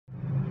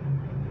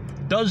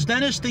Does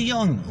Dennis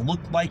DeYoung look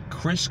like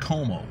Chris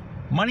Cuomo?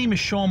 My name is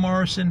Sean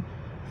Morrison.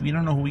 If you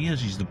don't know who he is,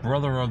 he's the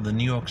brother of the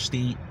New York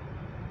State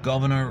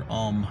Governor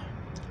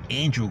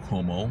Andrew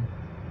Cuomo.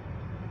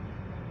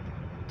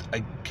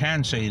 I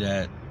can say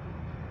that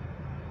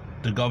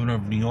the governor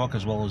of New York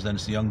as well as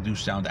Dennis DeYoung do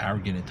sound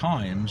arrogant at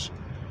times.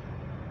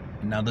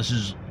 Now this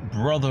is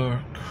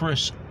brother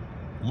Chris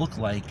look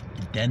like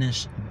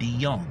Dennis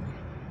DeYoung.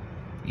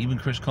 Even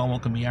Chris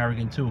Cuomo can be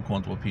arrogant too,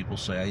 according to what people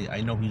say.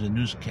 I know he's a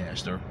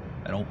newscaster.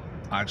 I don't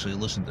actually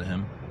listen to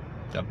him.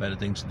 Got better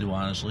things to do,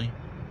 honestly.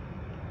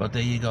 But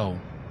there you go.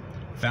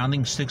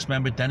 Founding STYX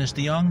member Dennis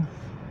DeYoung.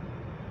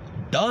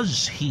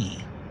 Does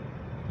he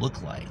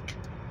look like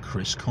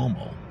Chris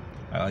Cuomo?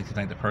 I'd like to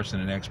thank the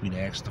person that asked me to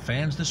ask the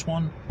fans this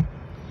one.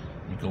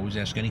 You can always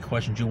ask any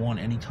questions you want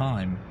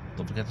anytime.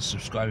 Don't forget to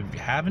subscribe if you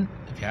haven't.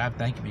 If you have,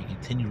 thank you for your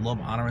continued love,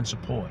 honor, and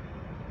support.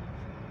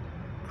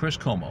 Chris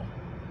Cuomo.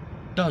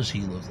 Does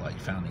he look like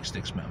founding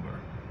STYX member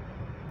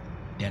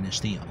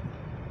Dennis DeYoung?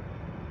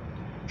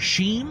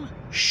 Shame,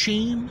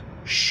 shame,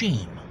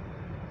 shame.